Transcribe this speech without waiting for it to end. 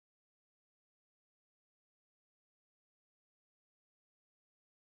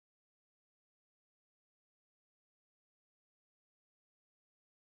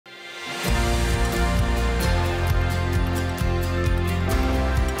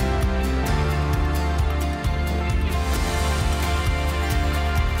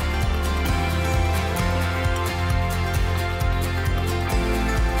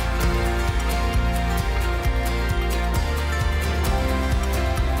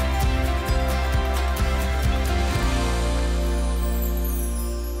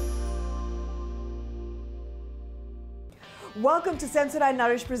Welcome to Sensodyne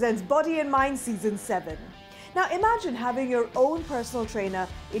Nourish presents Body and Mind Season 7. Now imagine having your own personal trainer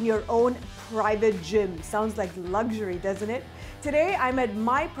in your own private gym. Sounds like luxury, doesn't it? Today I'm at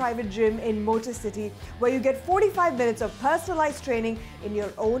my private gym in Motor City where you get 45 minutes of personalized training in your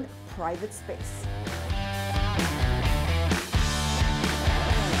own private space.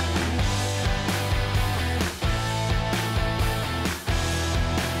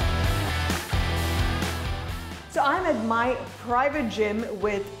 So I'm at my private gym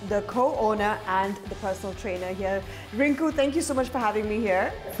with the co-owner and the personal trainer here. Rinku, thank you so much for having me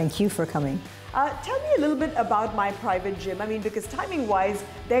here. Thank you for coming. Tell me a little bit about my private gym. I mean, because timing-wise,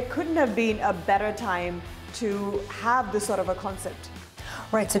 there couldn't have been a better time to have this sort of a concept.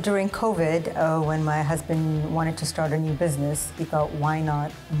 Right, so during COVID, when my husband wanted to start a new business, we thought, why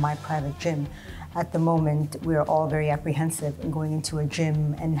not my private gym? At the moment, we're all very apprehensive in going into a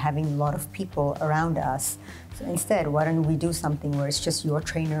gym and having a lot of people around us. So instead, why don't we do something where it's just your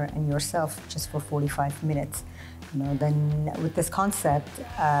trainer and yourself just for 45 minutes? You know, then with this concept,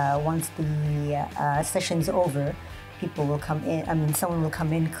 once the session's over, people will come in, someone will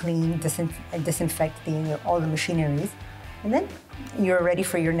come in, clean, disinfect all the machineries, and then you're ready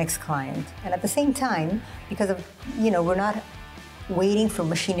for your next client. And at the same time, because of, we're not waiting for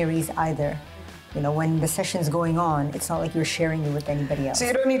machineries either. When the session's going on, it's not like you're sharing it with anybody else. So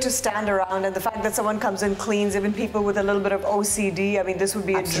you don't need to stand around, and the fact that someone comes and cleans, even people with a little bit of OCD, I mean, this would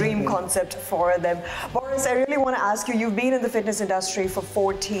be Absolutely. A dream concept for them. Boris, I really want to ask you, you've been in the fitness industry for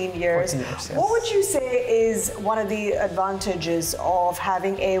 14 years. 14 years, yes. What would you say is one of the advantages of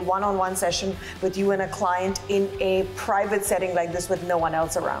having a one-on-one session with you and a client in a private setting like this with no one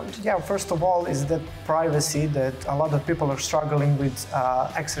else around? Yeah, first of all is the privacy that a lot of people are struggling with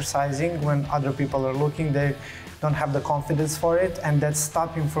exercising when other people are looking. They don't have the confidence for it, and that's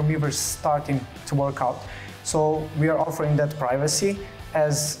stopping from even starting to work out. So we are offering that privacy.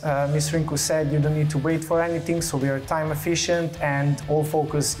 As Ms. Rinku said, you don't need to wait for anything, so we are time efficient and all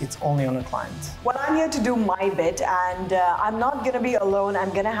focus, it's only on a client. Well, I'm here to do my bit, and I'm not going to be alone. I'm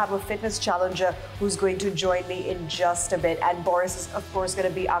going to have a fitness challenger who's going to join me in just a bit, and Boris is of course going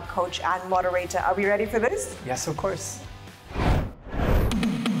to be our coach and moderator. Are we ready for this? Yes, of course.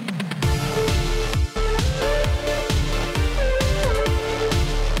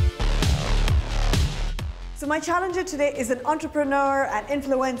 So my challenger today is an entrepreneur, an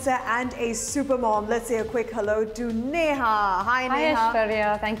influencer, and a super mom. Let's say a quick hello to Neha. Hi, Neha. Hi,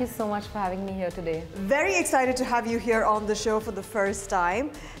 Aishwarya. Thank you so much for having me here today. Very excited to have you here on the show for the first time.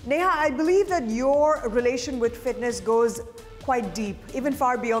 Neha, I believe that your relation with fitness goes quite deep, even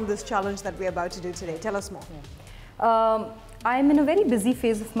far beyond this challenge that we're about to do today. Tell us more. I'm in a very busy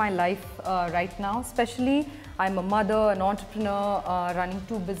phase of my life right now, especially I'm a mother, an entrepreneur, running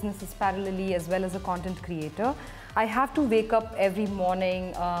 2 businesses parallelly, as well as a content creator. I have to wake up every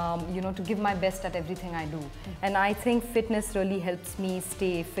morning, to give my best at everything I do. And I think fitness really helps me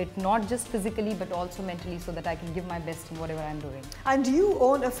stay fit, not just physically, but also mentally, so that I can give my best in whatever I'm doing. And you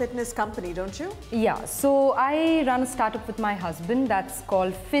own a fitness company, don't you? Yeah, so I run a startup with my husband that's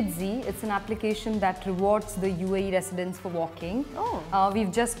called Fitzy. It's an application that rewards the UAE residents for walking. Oh.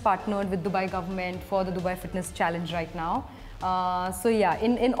 We've just partnered with Dubai government for the Dubai Fitness Challenge right now. So yeah,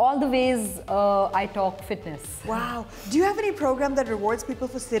 in all the ways I talk fitness. Wow. Do you have any program that rewards people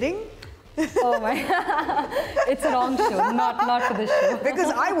for sitting? Oh my, it's a wrong show, not for this show.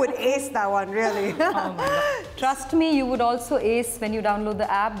 Because I would ace that one, really. Oh my God. Trust me, you would also ace when you download the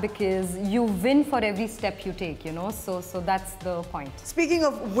app, because you win for every step you take, so that's the point. Speaking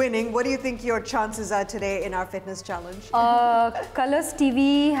of winning, what do you think your chances are today in our fitness challenge? Colors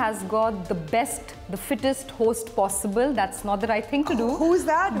TV has got the fittest host possible. That's not the right thing to do. Who's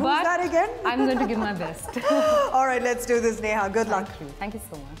that? Who's that again? I'm going to give my best. All right, let's do this, Neha. Good luck. Thank you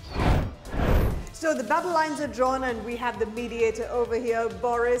so much. So the battle lines are drawn and we have the mediator over here,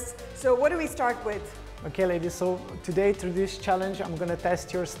 Boris. So what do we start with? Okay, ladies, so today through this challenge, I'm gonna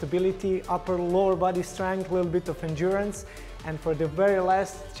test your stability, upper, lower body strength, a little bit of endurance. And for the very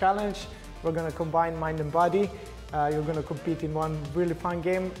last challenge, we're gonna combine mind and body. You're gonna compete in one really fun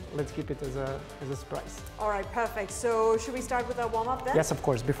game. Let's keep it as a surprise. All right, perfect. So should we start with our warm-up then? Yes, of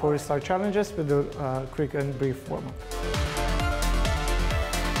course. Before we start challenges, we'll do a quick and brief warm-up.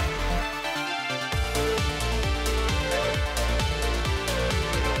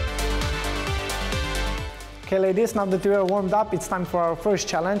 Okay, ladies, now that we are warmed up, it's time for our first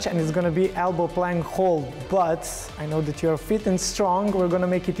challenge, and it's gonna be elbow plank hold. But I know that you're fit and strong. We're gonna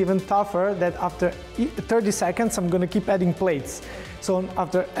make it even tougher, that after 30 seconds, I'm gonna keep adding plates. So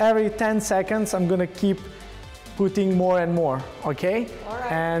after every 10 seconds, I'm gonna keep putting more and more, okay? All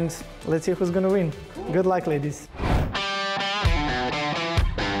right. And let's see who's gonna win. Cool. Good luck, ladies.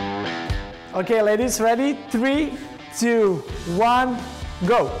 Okay, ladies, ready? 3, 2, 1,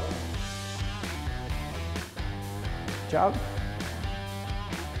 go. Good job.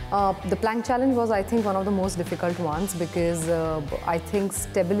 The plank challenge was, I think, one of the most difficult ones because I think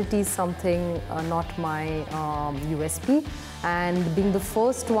stability is something not my USP. And being the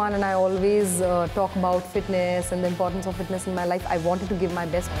first one, and I always talk about fitness and the importance of fitness in my life, I wanted to give my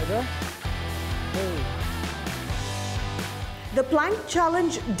best. The plank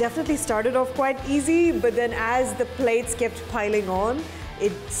challenge definitely started off quite easy, but then as the plates kept piling on,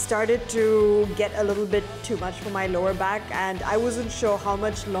 it started to get a little bit too much for my lower back, and I wasn't sure how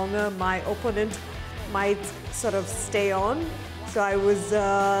much longer my opponent might sort of stay on. So I was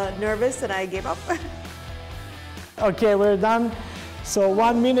nervous and I gave up. Okay, we're done. So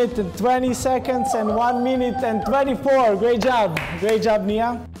 1 minute and 20 seconds and 1 minute and 24. Great job. Great job,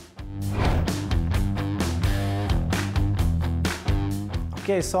 Nia.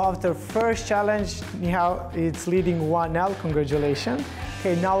 Okay, so after first challenge, Nia, it's leading 1-0. Congratulations.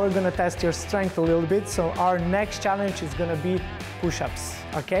 Okay, now we're gonna test your strength a little bit. So our next challenge is gonna be push-ups,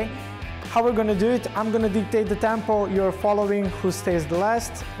 okay? How we're gonna do it, I'm gonna dictate the tempo, you're following. Who stays the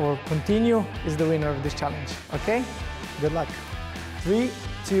last or continue is the winner of this challenge, okay? Good luck. 3,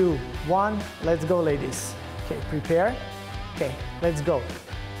 2, 1, let's go, ladies. Okay, prepare. Okay, let's go.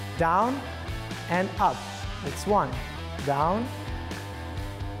 Down and up. It's 1, down,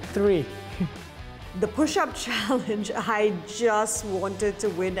 3. The push-up challenge, I just wanted to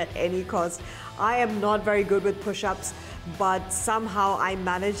win at any cost. I am not very good with push-ups, but somehow I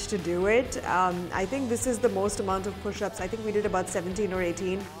managed to do it. I think this is the most amount of push-ups. I think we did about 17 or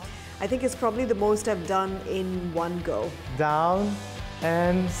 18. I think it's probably the most I've done in one go. Down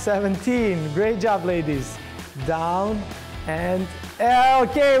and 17. Great job, ladies. Down and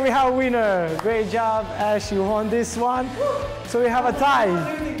okay, we have a winner. Great job, Ash, you won this one. So we have a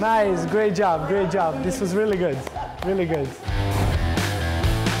tie. Nice, great job, great job. This was really good, really good.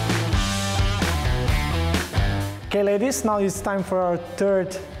 Okay, ladies, now it's time for our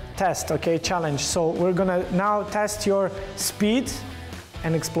third test, okay, challenge. So we're gonna now test your speed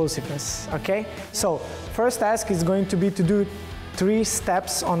and explosiveness, okay? So first task is going to be to do 3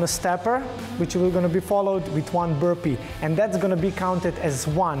 steps on a stepper, which will gonna be followed with 1 burpee, and that's gonna be counted as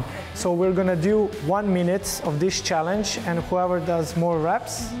 1. So we're gonna do 1 minute of this challenge, and whoever does more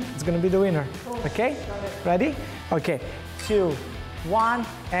reps, is gonna be the winner, okay? Ready? Okay, 2, 1,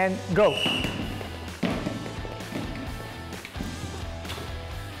 and go.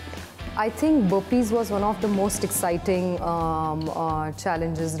 I think burpees was one of the most exciting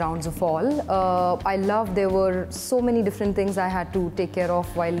challenges, rounds of all. I love there were so many different things I had to take care of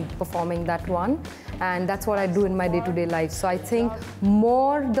while performing that one, and that's what I do in my day-to-day life. So I think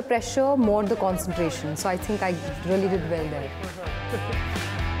more the pressure, more the concentration. So I think I really did well there.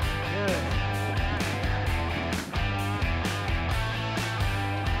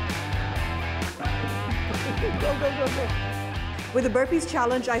 Go, go, go, go. With the burpees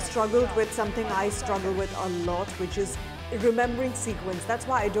challenge, I struggled with something I struggle with a lot, which is remembering sequence. That's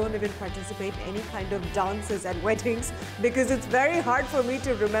why I don't even participate in any kind of dances at weddings, because it's very hard for me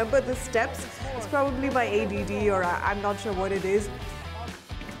to remember the steps. It's probably my ADD, or I'm not sure what it is.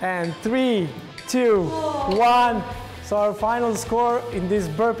 And 3, 2, 1. So our final score in this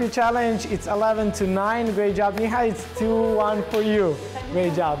burpee challenge, it's 11-9. Great job, Niha. It's 2-1 for you.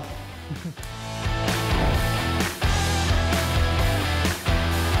 Great job.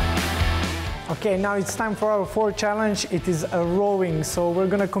 Okay, now it's time for our fourth challenge. It is a rowing. So we're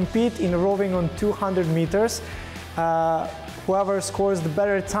gonna compete in rowing on 200 meters. Whoever scores the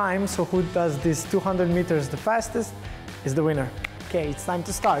better time, so who does this 200 meters the fastest, is the winner. Okay, it's time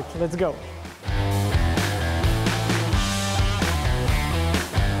to start. Let's go.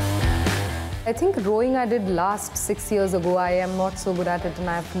 I think rowing I did last 6 years ago. I am not so good at it and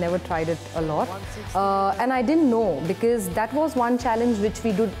I've never tried it a lot. And I didn't know, because that was one challenge which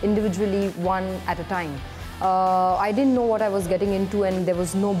we did individually, one at a time. I didn't know what I was getting into, and there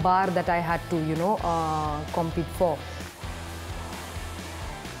was no bar that I had to, compete for.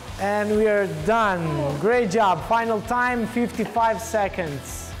 And we are done. Great job. Final time, 55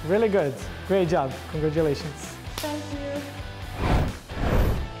 seconds. Really good. Great job. Congratulations. Thank you.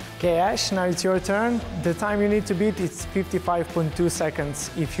 Okay, Ash, now it's your turn. The time you need to beat is 55.2 seconds.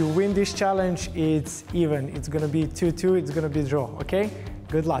 If you win this challenge, it's even. It's gonna be 2-2, it's gonna be draw, okay?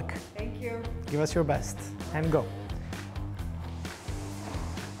 Good luck. Thank you. Give us your best and go.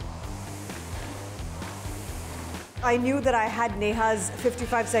 I knew that I had Neha's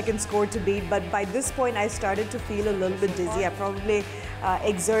 55-second score to beat, but by this point I started to feel a little bit dizzy. I probably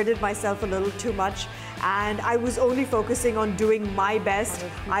exerted myself a little too much, and I was only focusing on doing my best.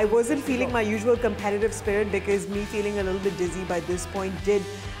 I wasn't feeling my usual competitive spirit because me feeling a little bit dizzy by this point did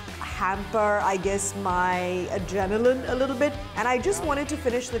hamper, I guess, my adrenaline a little bit, and I just wanted to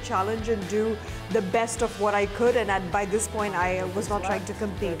finish the challenge and do the best of what I could, and by this point I was not trying to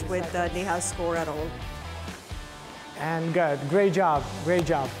compete with Neha's score at all. And good, great job, great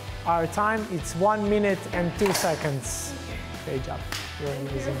job. Our time, it's 1 minute and 2 seconds. Great job, you're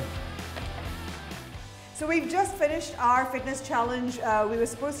amazing. So we've just finished our fitness challenge. We were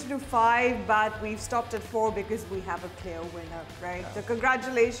supposed to do 5, but we've stopped at 4 because we have a clear winner, right? So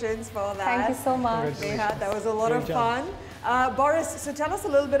congratulations for that. Thank you so much. Neha, that was a lot of fun. Boris, so tell us a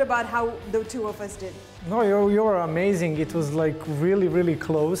little bit about how the two of us did. No, you were amazing. It was like really, really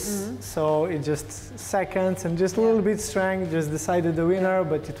close. So it just seconds and just a little bit strength, just decided the winner,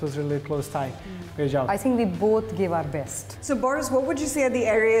 but it was really close tie. Great job. I think we both gave our best. So Boris, what would you say are the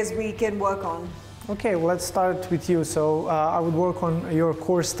areas we can work on? Okay, well, let's start with you. So I would work on your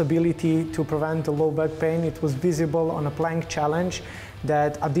core stability to prevent the low back pain. It was visible on a plank challenge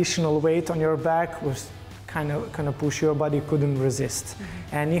that additional weight on your back was kind of push your body couldn't resist.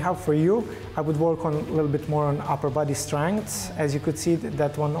 And Neha, for you, I would work on a little bit more on upper body strength. As you could see,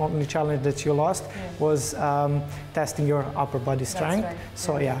 that one only challenge that you lost was testing your upper body strength. Right.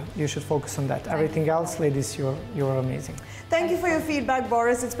 So yeah, you should focus on that. Everything else, ladies, you're amazing. Thank you for your feedback,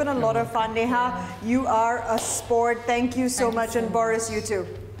 Boris. It's been a lot of fun. Neha, you are a sport. Thank you so much. And Boris, you too.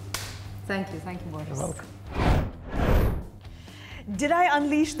 Thank you, Boris. You're welcome. Did I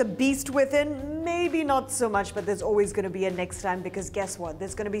unleash the beast within? Maybe not so much, but there's always going to be a next time, because guess what?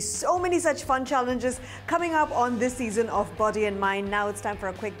 There's going to be so many such fun challenges coming up on this season of Body and Mind. Now it's time for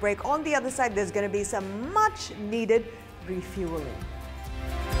a quick break. On the other side, there's going to be some much needed refueling.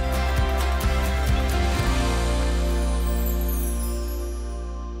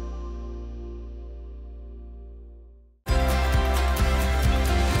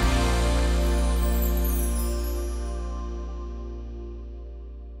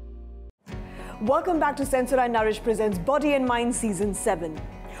 Welcome back to Sensodyne Nourish presents Body and Mind Season 7.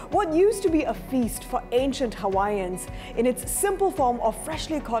 What used to be a feast for ancient Hawaiians, in its simple form of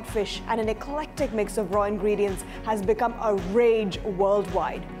freshly caught fish and an eclectic mix of raw ingredients, has become a rage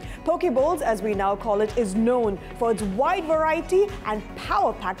worldwide. Poke bowls, as we now call it, is known for its wide variety and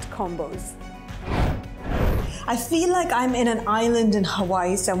power-packed combos. I feel like I'm in an island in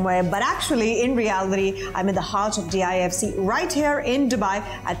Hawaii somewhere, but actually, in reality, I'm in the heart of DIFC, right here in Dubai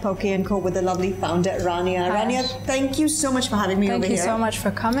at Poke & Co. with the lovely founder, Rania. Hi. Rania, thank you so much for having me over here. Thank you so much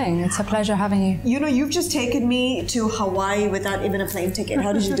for coming. It's a pleasure having you. You know, you've just taken me to Hawaii without even a plane ticket.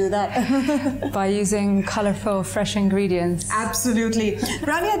 How did you do that? By using colorful, fresh ingredients. Absolutely.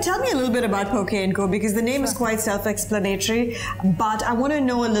 Rania, tell me a little bit about Poke & Co. because the name is quite self-explanatory, but I want to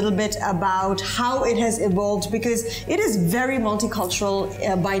know a little bit about how it has evolved, because it is very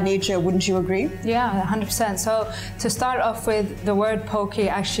multicultural by nature, wouldn't you agree? Yeah, 100%. So to start off with, the word poke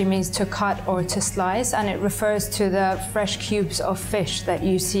actually means to cut or to slice, and it refers to the fresh cubes of fish that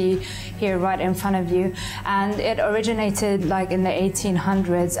you see here right in front of you. And it originated like in the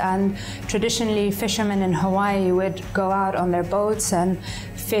 1800s, and traditionally fishermen in Hawaii would go out on their boats and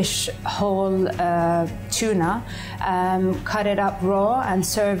fish whole tuna, cut it up raw and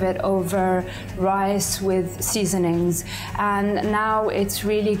serve it over rice with seasonings. And now it's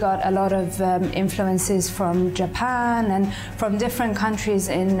really got a lot of influences from Japan and from different countries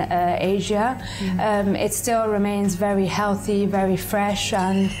in Asia. It still remains very healthy, very fresh,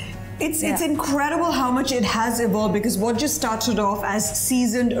 and It's incredible how much it has evolved, because what just started off as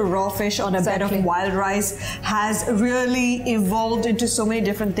seasoned raw fish on a bed of wild rice has really evolved into so many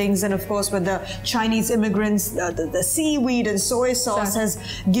different things. And of course, with the Chinese immigrants, the seaweed and soy sauce has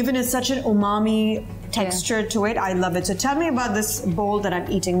given it such an umami texture to it. I love it. So tell me about this bowl that I'm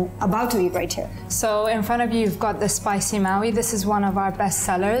about to eat right here. So in front of you, you've got the spicy maui. This is one of our best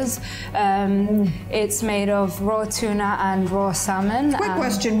sellers. It's made of raw tuna and raw salmon. Quick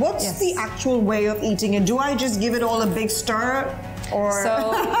question, what's the actual way of eating it? Do I just give it all a big stir? Or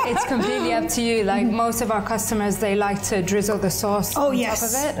so it's completely up to you. Like most of our customers, they like to drizzle the sauce on top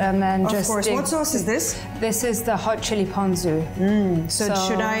of it, and then of course. What sauce is this? This is the hot chili ponzu. So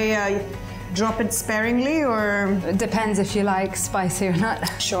should I drop it sparingly, or? It depends if you like spicy or not.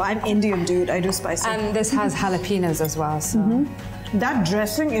 Sure, I'm Indian, dude. I do spicy. And this has jalapenos as well. So. That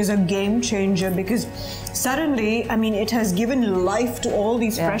dressing is a game changer because suddenly, I mean, it has given life to all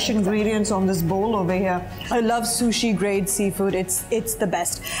these fresh ingredients on this bowl over here. I love sushi grade seafood. It's the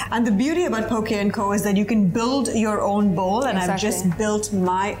best. And the beauty about Poke & Co is that you can build your own bowl, and I've just built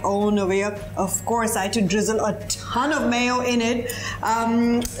my own over here. Of course, I had to drizzle a ton of mayo in it.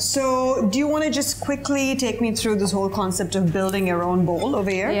 So do you want to just quickly take me through this whole concept of building your own bowl over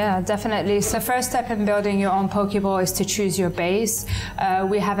here? Yeah, definitely. So first step in building your own poke bowl is to choose your base.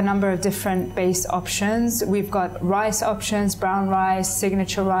 We have a number of different base options. We've got rice options, brown rice,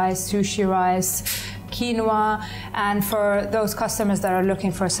 signature rice, sushi rice, quinoa, and for those customers that are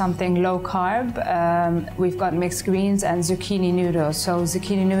looking for something low carb, we've got mixed greens and zucchini noodles. So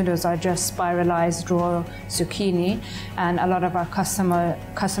zucchini noodles are just spiralized raw zucchini, and a lot of our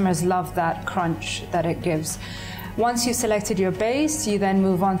customers love that crunch that it gives. Once you selected your base, you then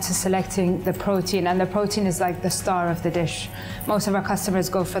move on to selecting the protein, and the protein is like the star of the dish. Most of our customers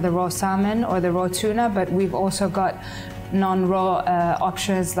go for the raw salmon or the raw tuna, but we've also got non-raw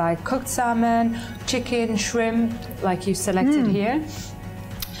options like cooked salmon, chicken, shrimp, like you selected here.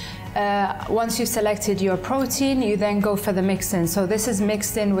 Once you've selected your protein, you then go for the mix-in. So this is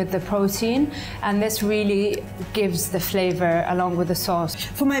mixed in with the protein, and this really gives the flavor along with the sauce.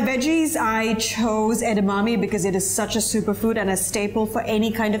 For my veggies, I chose edamame because it is such a superfood and a staple for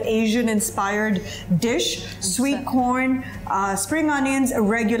any kind of Asian-inspired dish. Sweet corn, spring onions,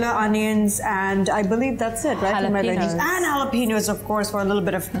 regular onions, and I believe that's it, right? For my veggies. And jalapenos, of course, for a little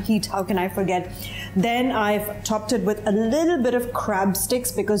bit of heat. How can I forget? Then I've topped it with a little bit of crab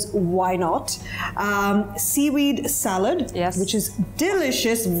sticks because why not? Seaweed salad, which is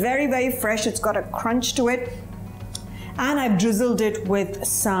delicious, very, very fresh. It's got a crunch to it. And I've drizzled it with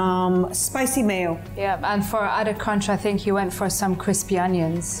some spicy mayo. Yeah, and for added crunch, I think you went for some crispy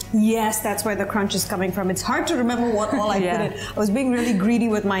onions. Yes, that's where the crunch is coming from. It's hard to remember what all I put in. I was being really greedy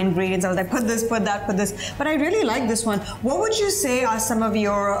with my ingredients. I was like, put this, put that, put this. But I really like this one. What would you say are some of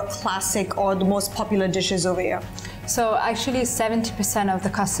your classic or the most popular dishes over here? So actually 70% of the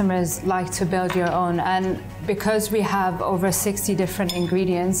customers like to build your own, and because we have over 60 different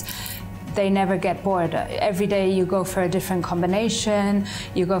ingredients, they never get bored. Every day you go for a different combination,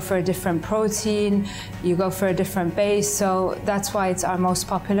 you go for a different protein, you go for a different base, so that's why it's our most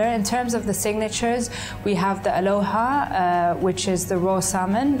popular. In terms of the signatures, we have the Aloha, which is the raw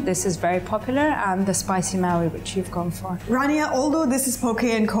salmon. This is very popular, and the spicy maui, which you've gone for. Rania, although this is Poke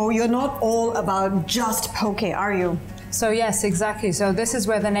 & Co., you're not all about just poke, are you? So yes, exactly. So this is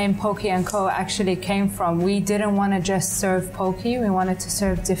where the name Poke & Co. actually came from. We didn't want to just serve poke, we wanted to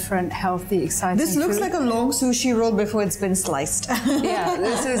serve different, healthy, exciting This looks food. like a long sushi roll before it's been sliced. Yeah,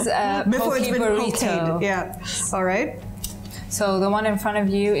 this is before poke it's been burrito. okayed. Yeah, all right. So the one in front of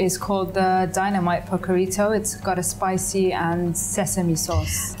you is called the Dynamite Pokerito. It's got a spicy and sesame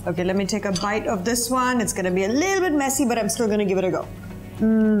sauce. Okay, let me take a bite of this one. It's going to be a little bit messy, but I'm still going to give it a go.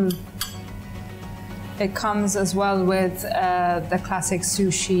 It comes as well with the classic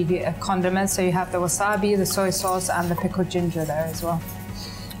sushi condiments. So you have the wasabi, the soy sauce, and the pickled ginger there as well.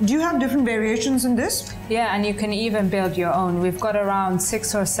 Do you have different variations in this? Yeah, and you can even build your own. We've got around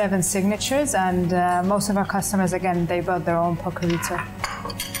 6 or 7 signatures, and most of our customers, again, they build their own pokerito.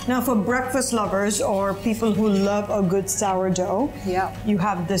 Now, for breakfast lovers or people who love a good sourdough, you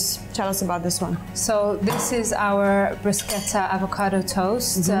have this. Tell us about this one. So this is our bruschetta avocado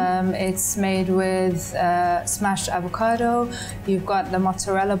toast. It's made with smashed avocado. You've got the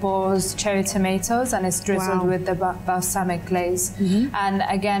mozzarella balls, cherry tomatoes, and it's drizzled with the balsamic glaze. And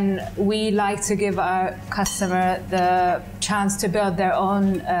again, we like to give our customer the chance to build their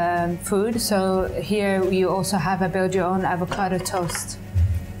own food. So here you also have a build your own avocado toast.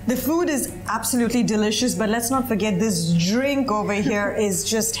 The food is absolutely delicious, but let's not forget this drink over here is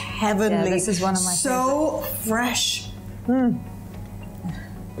just heavenly. Yeah, this is one of my so fresh.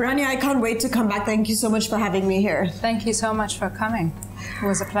 Rania, I can't wait to come back. Thank you so much for having me here. Thank you so much for coming. It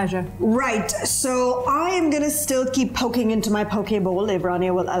was a pleasure. Right, so I am gonna still keep poking into my poke bowl, if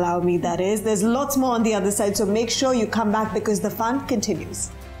Rania will allow me, that is. There's lots more on the other side, so make sure you come back because the fun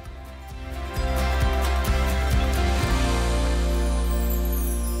continues.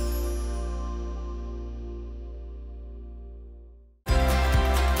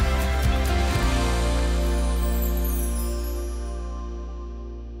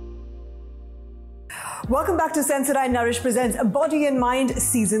 Welcome back to Sensodyne Nourish presents Body and Mind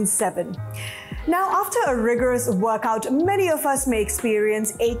Season 7. Now, after a rigorous workout, many of us may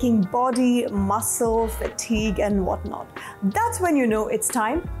experience aching body, muscle, fatigue, and whatnot. That's when you know it's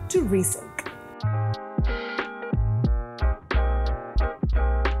time to resync.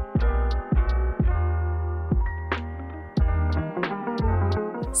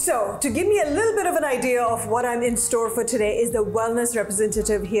 So, to give me a little bit of an idea of what I'm in store for today is the wellness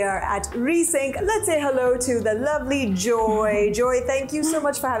representative here at Resync. Let's say hello to the lovely Joy. Joy, thank you so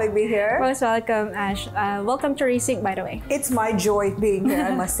much for having me here. Most welcome, Ash. Welcome to Resync, by the way. It's my joy being here,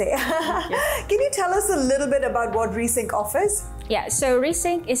 I must say. Can you tell us a little bit about what Resync offers? Yeah, so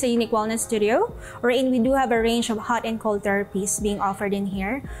Resync is a unique wellness studio wherein we do have a range of hot and cold therapies being offered in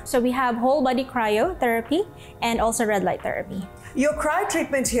here. So we have whole body cryotherapy and also red light therapy. Your cryo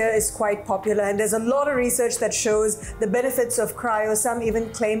treatment here is quite popular, and there's a lot of research that shows the benefits of cryo. Some even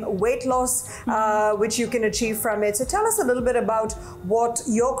claim weight loss, which you can achieve from it. So tell us a little bit about what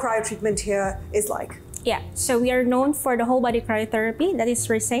your cryo treatment here is like. Yeah, so we are known for the whole body cryotherapy, that is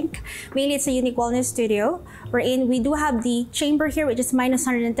Resync. Mainly it's a unique wellness studio wherein we do have the chamber here, which is minus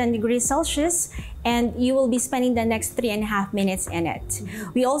 110 degrees Celsius, and you will be spending the next 3.5 minutes in it.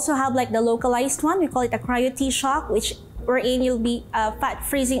 We also have like the localized one, we call it a cryo T-shock, wherein you'll be fat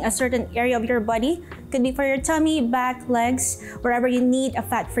freezing a certain area of your body. Could be for your tummy, back, legs, wherever you need a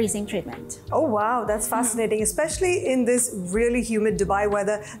fat freezing treatment. Oh wow, that's fascinating, especially in this really humid Dubai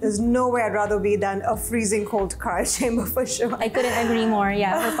weather. There's nowhere I'd rather be than a freezing cold cryo chamber for sure. I couldn't agree more.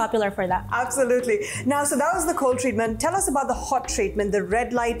 Yeah, we're popular for that. Absolutely. Now, so that was the cold treatment. Tell us about the hot treatment, the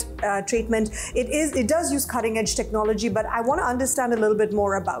red light treatment. It does use cutting edge technology, but I want to understand a little bit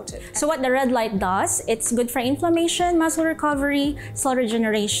more about it. So what the red light does, it's good for inflammation, muscle recovery, cell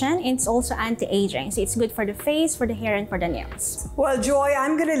regeneration, and it's also anti-aging. So it's good for the face, for the hair, and for the nails. Well, Joy,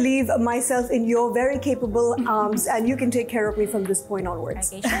 I'm going to leave myself in your very capable arms, and you can take care of me from this point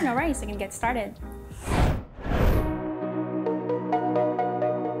onwards. Okay, sure, no worries. I can get started.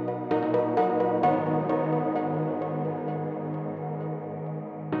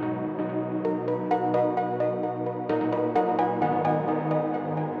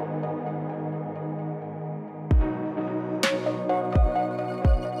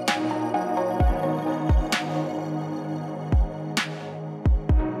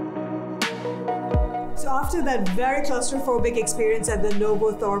 So after that very claustrophobic experience at the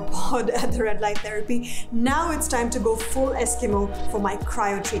Novothor pod at the red light therapy, now it's time to go full Eskimo for my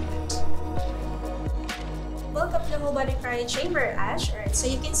cryo treatment. Welcome to the whole body cryo chamber, Ash. Alright, so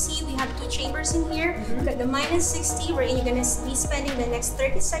you can see we have two chambers in here. We've got the minus 60, wherein you're going to be spending the next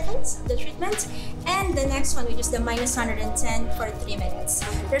 30 seconds of the treatment, and the next one, which is the minus 110 for 3 minutes.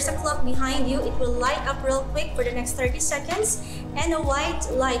 There's a clock behind you. It will light up real quick for the next 30 seconds, and a white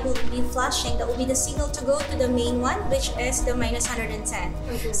light will be flashing. That will be the signal to go to the main one, which is the minus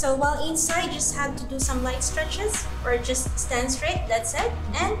 110. So while inside, you just have to do some light stretches or just stand straight, that's it,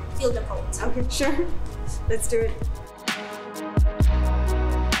 and feel the cold. Okay, sure. Let's do it.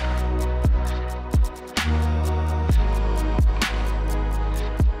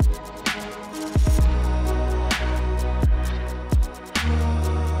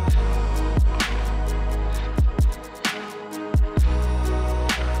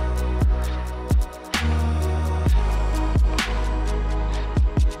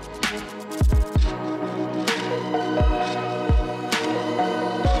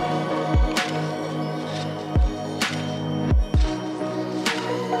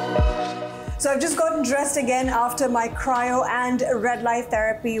 So I've just gotten dressed again after my cryo and red light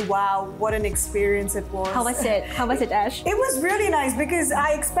therapy. Wow, what an experience it was. How was it? How was it, Ash? It was really nice because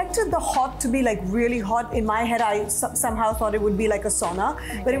I expected the hot to be like really hot. In my head, I somehow thought it would be like a sauna,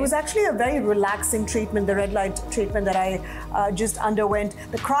 but it was actually a very relaxing treatment, the red light treatment that I just underwent.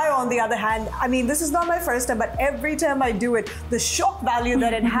 The cryo, on the other hand, I mean, this is not my first time, but every time I do it, the shock value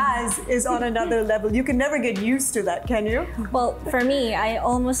that it has is on another level. You can never get used to that, can you? Well, for me, I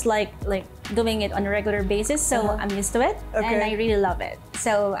almost like doing it on a regular basis, so I'm used to it, and I really love it.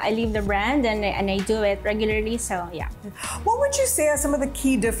 So I leave the brand and I do it regularly, so yeah. What would you say are some of the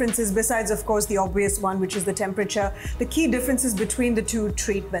key differences, besides of course the obvious one, which is the temperature, the key differences between the two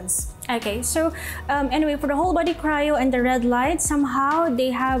treatments? Okay, so anyway, for the whole body cryo and the red light, somehow they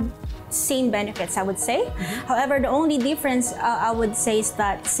have same benefits, I would say. However, the only difference I would say is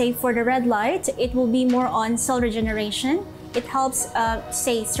that, say for the red light, it will be more on cell regeneration. It helps,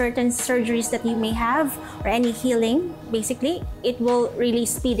 say, certain surgeries that you may have or any healing, basically, it will really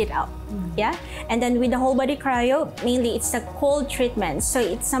speed it up. Yeah, and then with the whole body cryo, mainly it's a cold treatment, so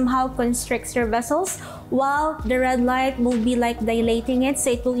it somehow constricts your vessels, while the red light will be like dilating it,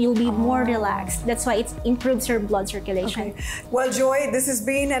 so you'll be more relaxed. That's why it improves your blood circulation. Well, Joy, this has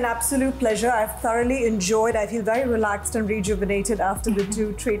been an absolute pleasure. I've thoroughly enjoyed. I feel very relaxed and rejuvenated after the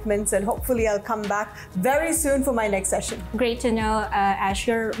two treatments, and hopefully I'll come back very soon for my next session. Great to know, Ash.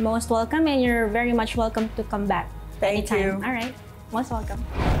 You're most welcome, and you're very much welcome to come back Thank anytime. you. All right, most welcome.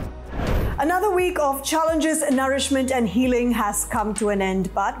 Another week of challenges, nourishment and healing has come to an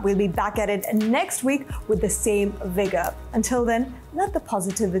end, but we'll be back at it next week with the same vigor. Until then, let the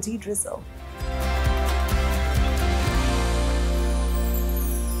positivity drizzle.